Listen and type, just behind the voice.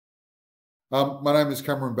My name is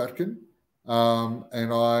Cameron Batkin,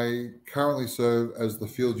 and I currently serve as the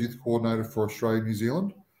Field Youth Coordinator for Australia and New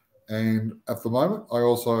Zealand. And at the moment, I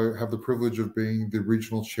also have the privilege of being the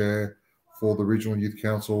Regional Chair for the Regional Youth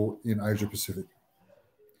Council in Asia Pacific.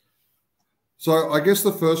 So I guess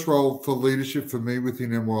the first role for leadership for me within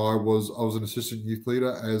NYI was I was an assistant youth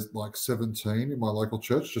leader as like 17 in my local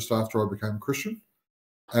church just after I became a Christian.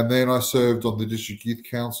 And then I served on the District Youth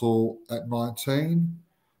Council at 19.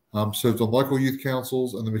 Served on local youth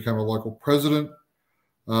councils and then became a local president.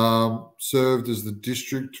 Served as the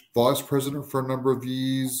district vice president for a number of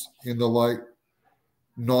years in the late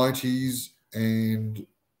 90s and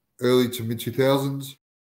early to mid 2000s.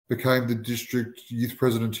 Became the district youth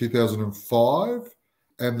president in 2005.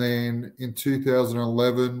 And then in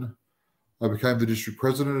 2011, I became the district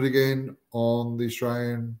president again on the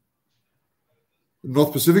Australian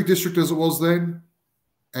North Pacific district as it was then.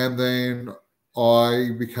 And then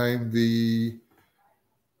I became the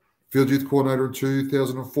Field Youth Coordinator in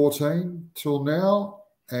 2014 till now.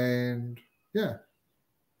 And yeah.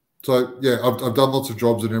 So yeah, I've done lots of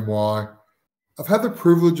jobs at NYI. I've had the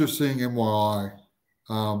privilege of seeing NYI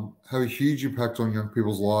have a huge impact on young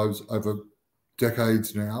people's lives over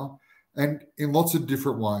decades now and in lots of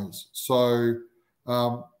different ways. So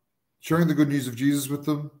sharing the good news of Jesus with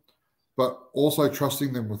them, but also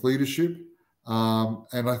trusting them with leadership.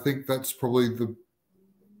 And I think that's probably the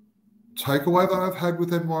takeaway that I've had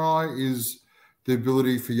with NYI is the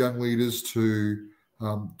ability for young leaders to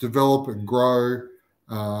develop and grow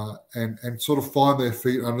and sort of find their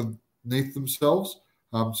feet underneath themselves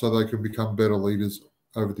so they can become better leaders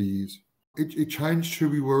over the years. It changed who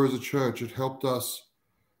we were as a church. It helped us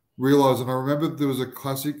realize, and I remember there was a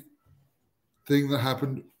classic thing that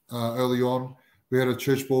happened early on. We had a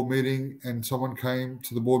church board meeting and someone came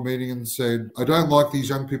to the board meeting and said, I don't like these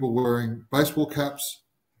young people wearing baseball caps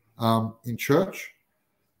in church.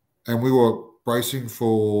 And we were bracing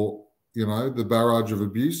for, the barrage of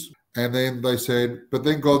abuse. And then they said, but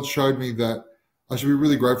then God showed me that I should be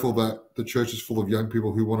really grateful that the church is full of young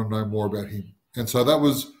people who want to know more about him. And so that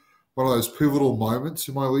was one of those pivotal moments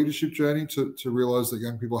in my leadership journey to realize that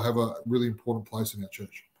young people have a really important place in our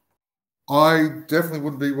church. I definitely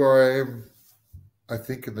wouldn't be where I am, I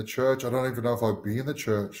think, in the church. I don't even know if I'd be in the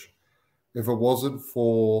church if it wasn't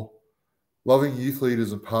for loving youth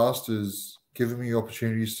leaders and pastors giving me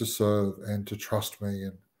opportunities to serve and to trust me.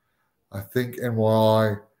 And I think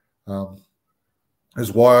NYI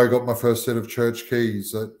is why I got my first set of church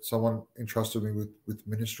keys, that someone entrusted me with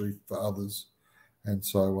ministry for others. And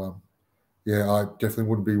so, I definitely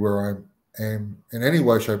wouldn't be where I am in any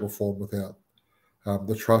way, shape or form without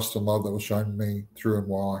the trust and love that was shown me through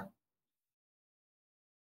NYI.